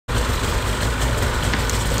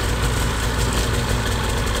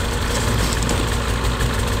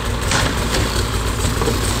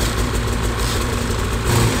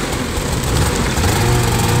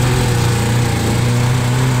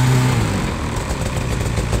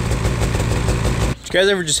you guys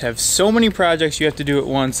ever just have so many projects you have to do at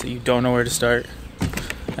once that you don't know where to start?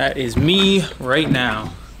 That is me right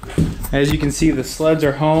now. As you can see, the sleds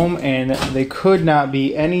are home and they could not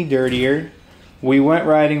be any dirtier. We went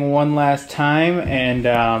riding one last time and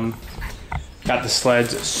got the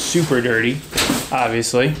sleds super dirty,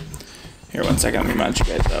 obviously. Here, one second, let me mount you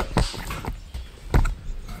guys up.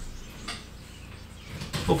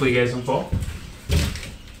 Hopefully you guys don't fall.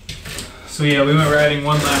 So yeah, we went riding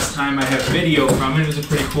one last time. I have video from it. It was a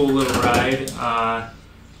pretty cool little ride.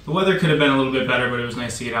 The weather could have been a little bit better, but it was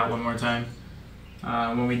nice to get out one more time.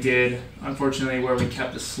 When we did, unfortunately, where we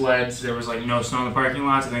kept the sleds, there was like no snow in the parking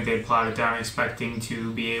lots. I think they plowed it down expecting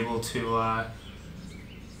to be able to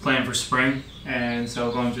plan for spring. And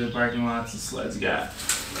so going through the parking lots, the sleds got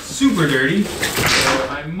super dirty. So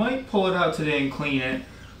I might pull it out today and clean it.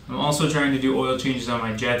 I'm also trying to do oil changes on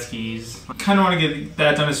my jet skis. I kind of want to get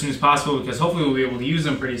that done as soon as possible because hopefully we'll be able to use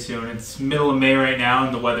them pretty soon. It's middle of May right now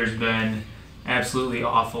and the weather's been absolutely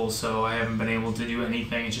awful, so I haven't been able to do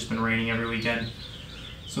anything. It's just been raining every weekend.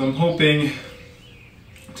 So I'm hoping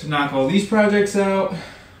to knock all these projects out.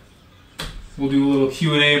 We'll do a little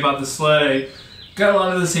Q&A about the sled. I got a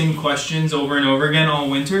lot of the same questions over and over again all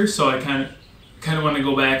winter, so I kind of want to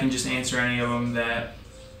go back and just answer any of them that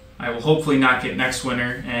I will hopefully not get next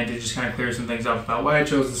winter, and to just kind of clear some things up about why I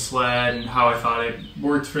chose the sled and how I thought it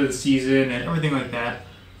worked for the season and everything like that.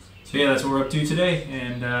 So yeah, that's what we're up to today,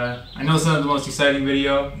 and I know it's not the most exciting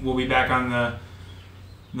video. We'll be back on the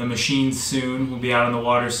machine soon. We'll be out on the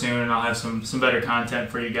water soon, and I'll have some better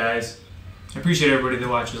content for you guys. I appreciate everybody that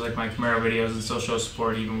watches like my Camaro videos and still shows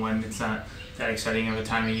support even when it's not that exciting of a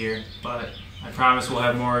time of year. But I promise we'll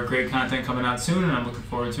have more great content coming out soon, and I'm looking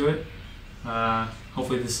forward to it.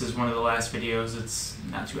 Hopefully this is one of the last videos that's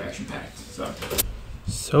not too action-packed.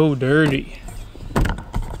 So dirty.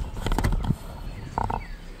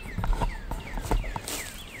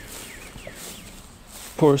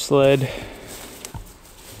 Poor sled.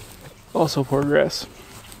 Also poor grass.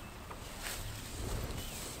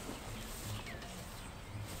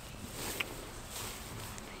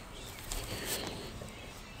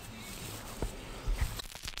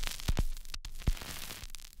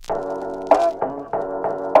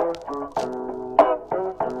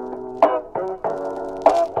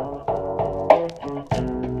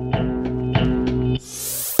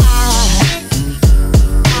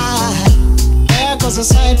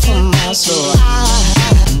 Aside from my soul,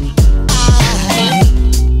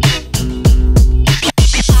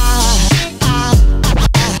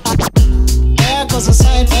 there goes a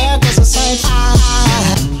sight, there goes a sight.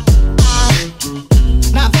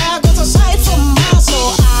 Now there goes a sight from my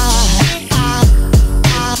soul.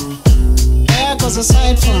 There goes a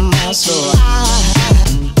sight from my soul.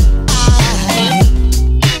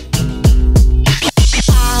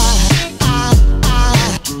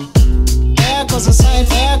 There goes a sight,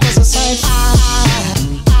 there goes a sight.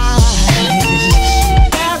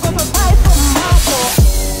 There goes a sight from my soul.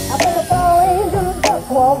 I think I saw angels just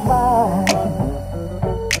walk by.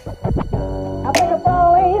 I think I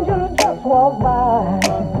saw angels just walk by.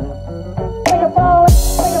 I think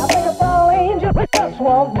I saw angels just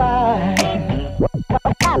walk by.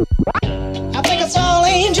 I think I saw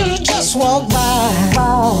angels just walk by.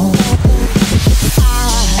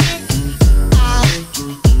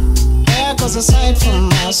 There goes a sight from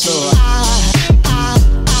my soul.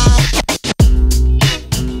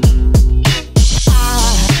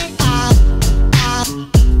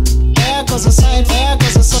 There goes a sight, there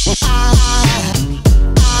goes a sight.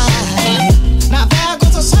 Now there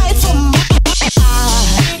goes a sight from my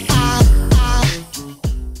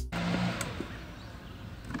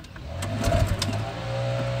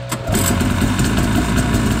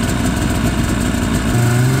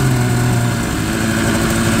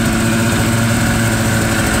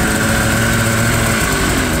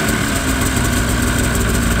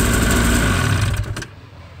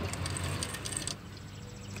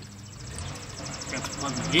Got to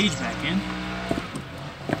plug the gauge back in.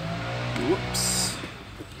 Whoops.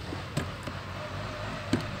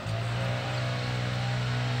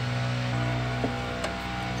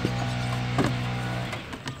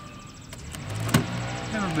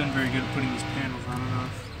 Never been very good at putting these panels on and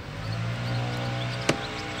off.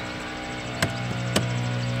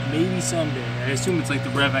 Maybe someday. I assume it's like the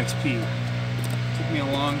Rev XP. It took me a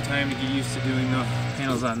long time to get used to doing the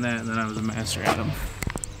panels on that, and then I was a master at them.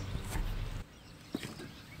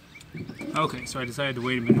 Okay, so I decided to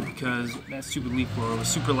wait a minute because that stupid leaf blower was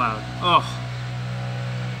super loud. Oh,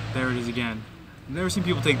 there it is again. I've never seen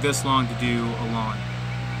people take this long to do a lawn.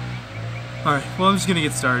 Alright, well I'm just going to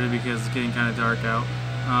get started because it's getting kind of dark out.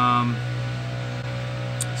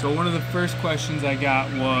 So one of the first questions I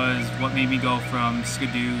got was what made me go from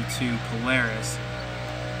Skidoo to Polaris.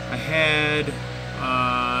 I had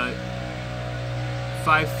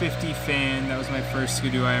 550 fan. That was my first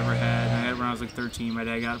Skidoo I ever had. I had it when I was like 13. My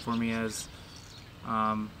dad got it for me as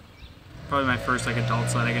probably my first like adult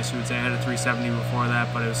sled, I guess you would say. I had a 370 before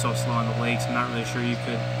that, but it was so slow on the lakes, I'm not really sure you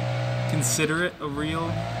could consider it a real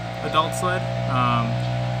adult sled.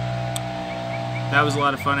 That was a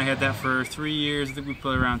lot of fun. I had that for 3 years. I think we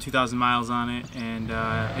put around 2,000 miles on it, and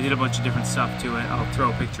I did a bunch of different stuff to it. I'll throw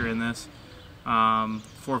a picture in this.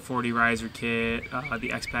 440 riser kit,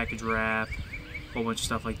 the X package wrap, a whole bunch of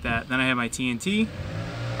stuff like that. Then I had my TNT.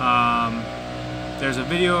 There's a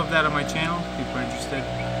video of that on my channel if people are interested.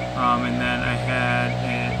 And then I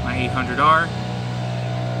had my 800R.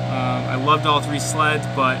 I loved all three sleds,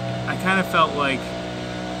 but I kind of felt like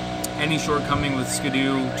any shortcoming with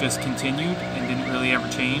Skidoo just continued and didn't really ever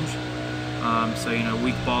change. So, you know,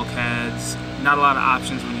 weak bulkheads, not a lot of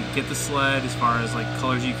options when you get the sled as far as like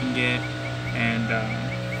colors you can get, and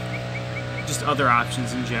just other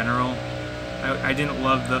options in general. I didn't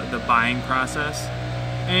love the buying process.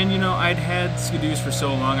 And, you know, I'd had Skidoos for so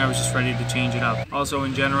long, I was just ready to change it up. Also,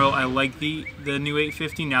 in general, I like the new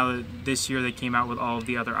 850 now that this year they came out with all of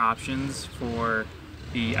the other options for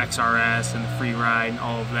the XRS and the free ride and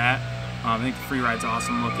all of that. I think the free ride's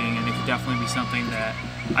awesome looking, and it could definitely be something that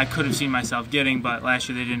I could have seen myself getting, but last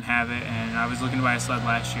year they didn't have it, and I was looking to buy a sled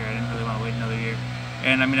last year. I didn't really want to wait another year.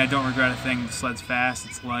 And I mean, I don't regret a thing. The sled's fast,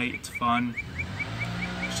 it's light, it's fun.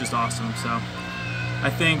 It's just awesome. So I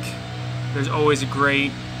think there's always a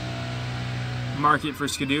great market for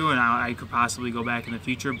Skidoo, and I could possibly go back in the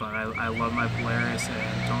future, but I love my Polaris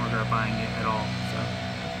and don't regret buying it at all. So.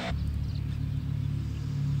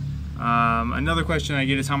 Another question I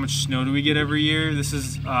get is how much snow do we get every year? This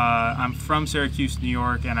is, I'm from Syracuse, New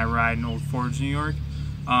York, and I ride in Old Forge, New York.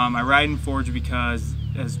 I ride in Forge because,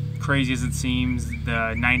 as crazy as it seems,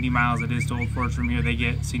 the 90 miles it is to Old Forge from here, they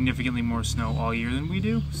get significantly more snow all year than we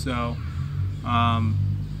do. So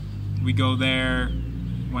we go there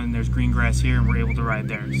when there's green grass here and we're able to ride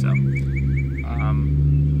there. So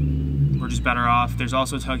we're just better off. There's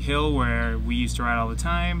also Tug Hill where we used to ride all the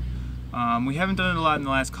time. We haven't done it a lot in the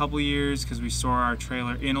last couple of years because we store our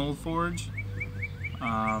trailer in Old Forge,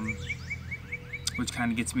 which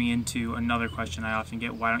kind of gets me into another question I often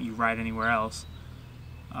get: why don't you ride anywhere else?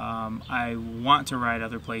 I want to ride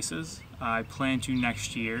other places. I plan to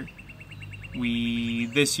next year. We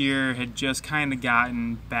this year had just kind of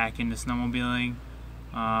gotten back into snowmobiling.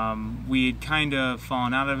 We had kind of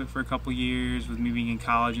fallen out of it for a couple years with me being in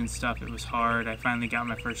college and stuff. It was hard. I finally got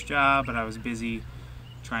my first job, but I was busy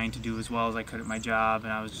trying to do as well as I could at my job,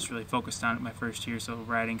 and I was just really focused on it my first year, so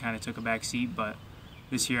riding kind of took a back seat. But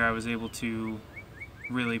this year I was able to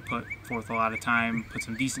really put forth a lot of time, put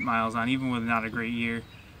some decent miles on, even with not a great year.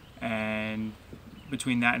 And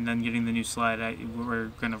between that and then getting the new sled,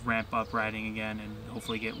 we're going to ramp up riding again and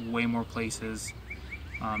hopefully get way more places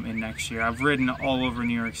in next year. I've ridden all over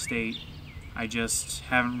New York State. I just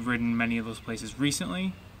haven't ridden many of those places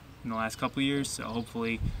recently in the last couple of years, so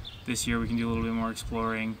hopefully this year we can do a little bit more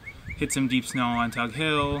exploring, hit some deep snow on Tug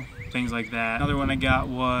Hill, things like that. Another one I got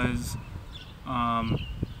was,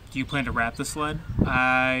 do you plan to wrap the sled?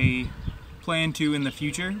 I plan to in the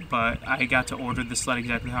future, but I got to order the sled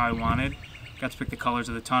exactly how I wanted. Got to pick the colors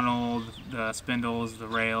of the tunnel, the spindles, the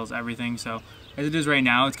rails, everything. So as it is right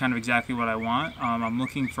now, it's kind of exactly what I want. I'm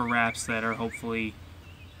looking for wraps that are hopefully,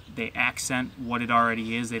 they accent what it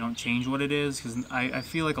already is. They don't change what it is, because I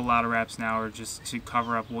feel like a lot of wraps now are just to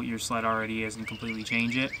cover up what your sled already is and completely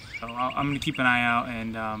change it. So I'm going to keep an eye out,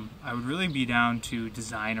 and I would really be down to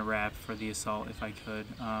design a wrap for the Assault if I could.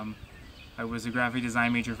 I was a graphic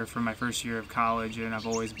design major for my first year of college, and I've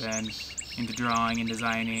always been into drawing and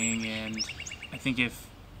designing, and I think if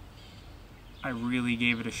I really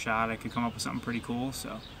gave it a shot, I could come up with something pretty cool.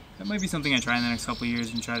 So that might be something I try in the next couple of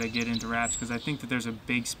years and try to get into wraps, because I think that there's a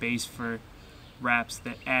big space for wraps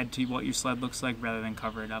that add to what your sled looks like rather than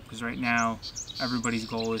cover it up, because right now everybody's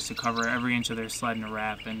goal is to cover every inch of their sled in a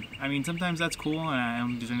wrap. And I mean, sometimes that's cool and I don't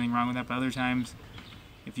think there's anything wrong with that, but other times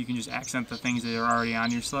if you can just accent the things that are already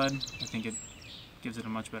on your sled, I think it gives it a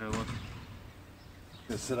much better look.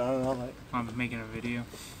 Just sit on it all night. I'm making a video.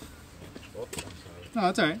 Oh, I'm sorry. No,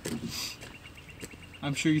 that's alright.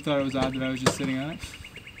 I'm sure you thought it was odd that I was just sitting on it.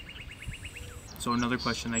 So another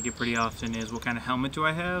question I get pretty often is, what kind of helmet do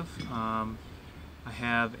I have? I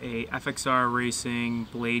have a FXR Racing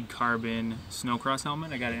Blade Carbon Snowcross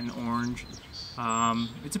helmet. I got it in orange.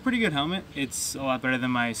 It's a pretty good helmet. It's a lot better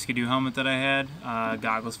than my Skidoo helmet that I had.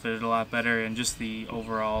 Goggles fitted a lot better, and just the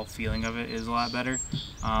overall feeling of it is a lot better.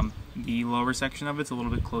 The lower section of it's a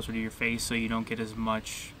little bit closer to your face, so you don't get as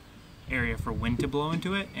much area for wind to blow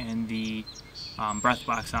into it, and the breath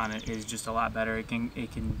box on it is just a lot better. It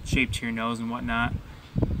can shape to your nose and whatnot,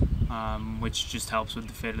 which just helps with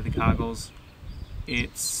the fit of the goggles.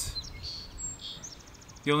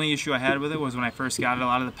 The only issue I had with it was when I first got it, a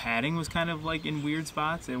lot of the padding was kind of like in weird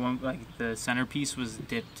spots. It went like the centerpiece was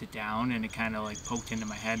dipped down, and it kind of like poked into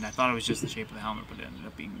my head, and I thought it was just the shape of the helmet, but it ended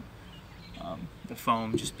up being the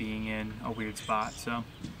foam just being in a weird spot. So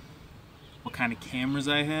what kind of cameras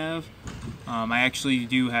I have? I actually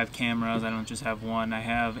do have cameras. I don't just have one. I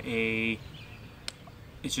have it's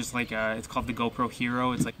just like it's called the GoPro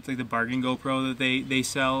Hero. It's like the bargain GoPro that they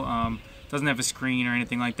sell. Doesn't have a screen or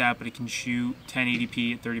anything like that, but it can shoot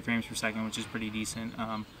 1080p at 30 frames per second, which is pretty decent.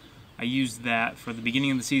 I used that for the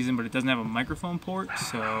beginning of the season, but it doesn't have a microphone port,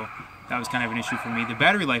 so that was kind of an issue for me. The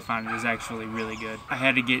battery life on it is actually really good. I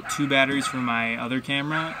had to get 2 batteries for my other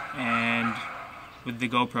camera, and with the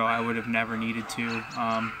GoPro I would have never needed to.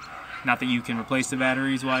 Not that you can replace the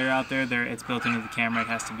batteries while you're out there. It's built into the camera. It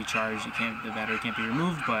has to be charged. The battery can't be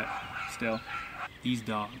removed, but still. These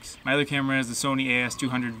dogs. My other camera is the Sony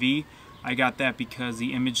AS200V. I got that because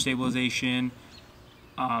the image stabilization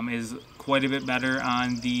is quite a bit better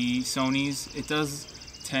on the Sonys. It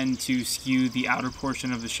does tend to skew the outer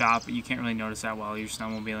portion of the shot, but you can't really notice that while you're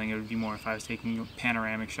snowmobiling. It would be more if I was taking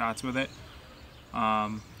panoramic shots with it.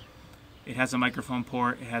 It has a microphone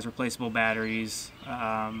port. It has replaceable batteries.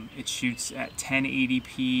 It shoots at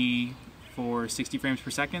 1080p for 60 frames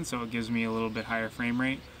per second, so it gives me a little bit higher frame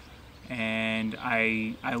rate. And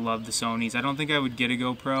I love the Sonys. I don't think I would get a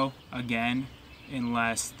GoPro again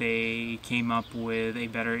unless they came up with a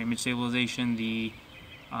better image stabilization. The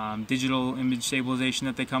digital image stabilization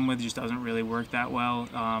that they come with just doesn't really work that well.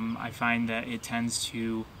 I find that it tends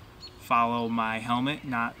to follow my helmet,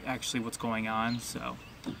 not actually what's going on, so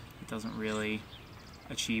it doesn't really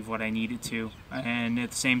achieve what I need it to. And at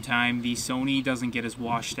the same time, the Sony doesn't get as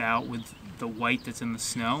washed out with the white that's in the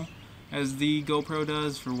snow as the GoPro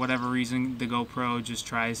does. For whatever reason, the GoPro just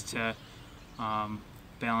tries to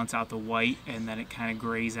balance out the white, and then it kind of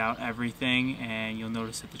grays out everything, and you'll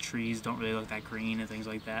notice that the trees don't really look that green and things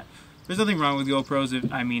like that. There's nothing wrong with GoPros.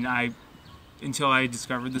 Until I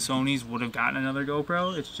discovered the Sonys, would have gotten another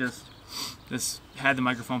GoPro. It's just this had the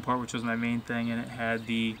microphone port, which was my main thing, and it had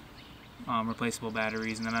the replaceable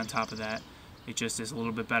batteries, and then on top of that, it just is a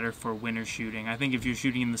little bit better for winter shooting. I think if you're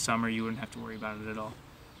shooting in the summer, you wouldn't have to worry about it at all.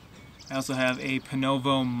 I also have a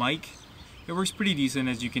Panovo mic. It works pretty decent,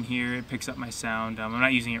 as you can hear. It picks up my sound. I'm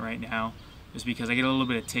not using it right now just because I get a little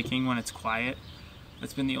bit of ticking when it's quiet.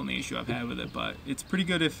 That's been the only issue I've had with it, but it's pretty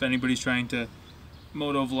good if anybody's trying to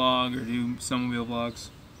moto vlog or do snowmobile vlogs.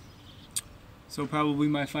 So probably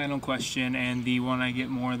my final question, and the one I get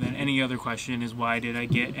more than any other question, is why did I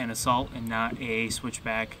get an Assault and not a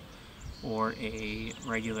Switchback or a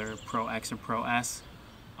regular Pro X or Pro S?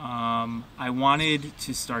 I wanted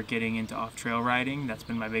to start getting into off-trail riding. That's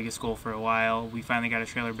been my biggest goal for a while. We finally got a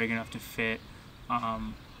trailer big enough to fit a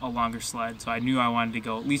longer sled, so I knew I wanted to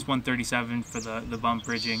go at least 137 for the bump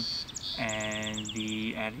bridging and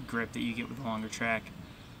the added grip that you get with a longer track.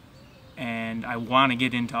 And I want to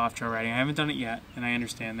get into off-trail riding. I haven't done it yet, and I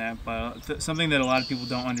understand that, but something that a lot of people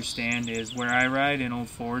don't understand is where I ride in Old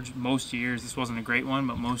Forge, most years, this wasn't a great one,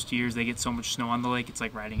 but most years they get so much snow on the lake, it's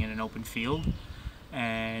like riding in an open field.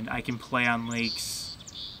 And I can play on lakes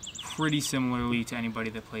pretty similarly to anybody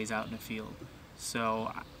that plays out in a field.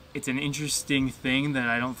 So it's an interesting thing that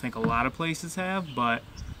I don't think a lot of places have, but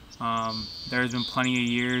there's been plenty of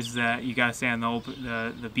years that you gotta stay on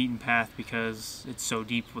the beaten path because it's so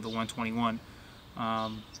deep with the 121.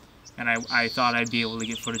 And I thought I'd be able to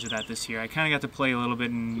get footage of that this year. I kind of got to play a little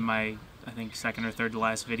bit in my, I think, second or third to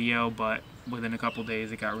last video, but within a couple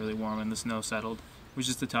days it got really warm and the snow settled. It was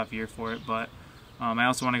just a tough year for it, but I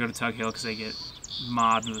also want to go to Tug Hill because they get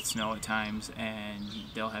mobbed with snow at times, and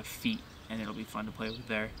they'll have feet, and it'll be fun to play with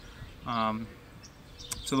there.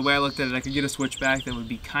 So the way I looked at it, I could get a Switchback that would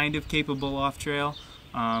be kind of capable off-trail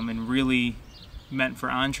and really meant for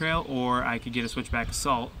on-trail, or I could get a Switchback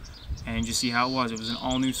Assault and just see how it was. It was an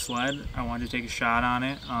all-new sled. I wanted to take a shot on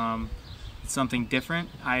it. It's something different.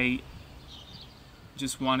 I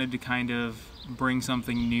just wanted to kind of bring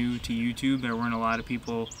something new to YouTube. There weren't a lot of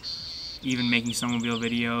people even making snowmobile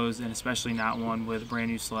videos, and especially not one with a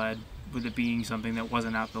brand new sled, with it being something that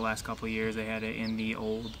wasn't out the last couple of years. They had it in the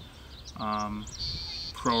old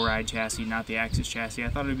Pro Ride chassis, not the Axis chassis. I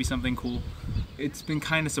thought it would be something cool. It's been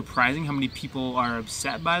kind of surprising how many people are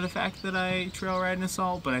upset by the fact that I trail ride an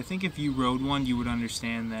Assault, but I think if you rode one, you would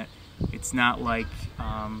understand that it's not like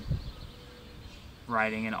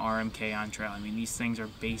riding an RMK on trail. I mean, these things are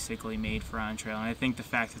basically made for on trail, and I think the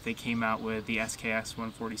fact that they came out with the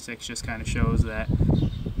S1-16 just kind of shows that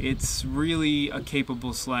it's really a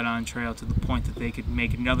capable sled on trail, to the point that they could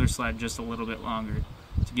make another sled just a little bit longer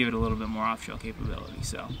to give it a little bit more off-trail capability.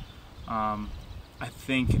 So I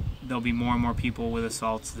think there'll be more and more people with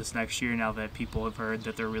Assaults this next year, now that people have heard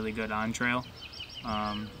that they're really good on trail.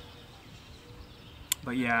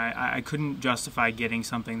 But yeah, I couldn't justify getting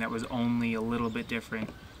something that was only a little bit different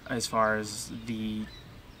as far as the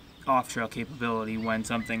off-trail capability, when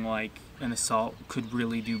something like an Assault could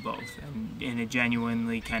really do both, and it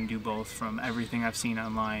genuinely can do both from everything I've seen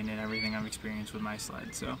online and everything I've experienced with my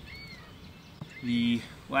sled. So the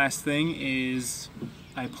last thing is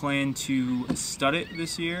I plan to stud it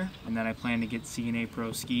this year, and then I plan to get C&A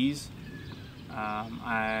Pro skis.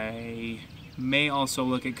 I may also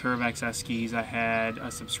look at Curve XS skis. I had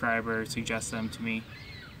a subscriber suggest them to me,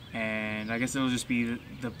 and I guess it'll just be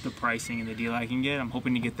the pricing and the deal I can get. I'm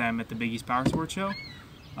hoping to get them at the Big East Power Sports Show,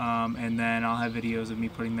 and then I'll have videos of me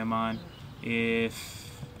putting them on.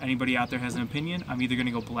 If anybody out there has an opinion, I'm either going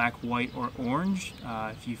to go black, white, or orange.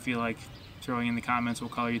 If you feel like throwing in the comments what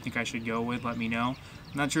color you think I should go with, let me know.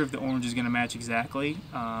 I'm not sure if the orange is going to match exactly.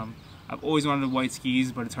 I've always wanted white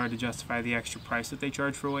skis, but it's hard to justify the extra price that they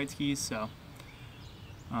charge for white skis. So,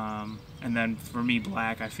 and then for me,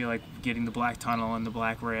 black, I feel like getting the black tunnel and the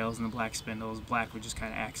black rails and the black spindles, black would just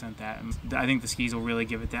kind of accent that. And I think the skis will really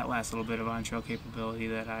give it that last little bit of on-trail capability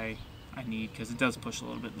that I need, because it does push a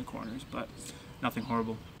little bit in the corners, but nothing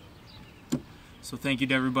horrible. So thank you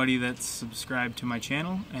to everybody that's subscribed to my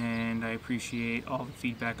channel, and I appreciate all the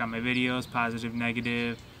feedback on my videos, positive,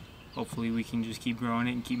 negative. Hopefully we can just keep growing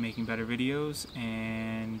it and keep making better videos,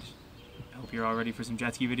 and I hope you're all ready for some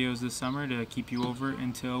jet ski videos this summer to keep you over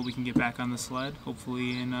until we can get back on the sled,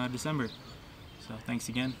 hopefully in December. So thanks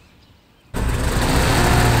again.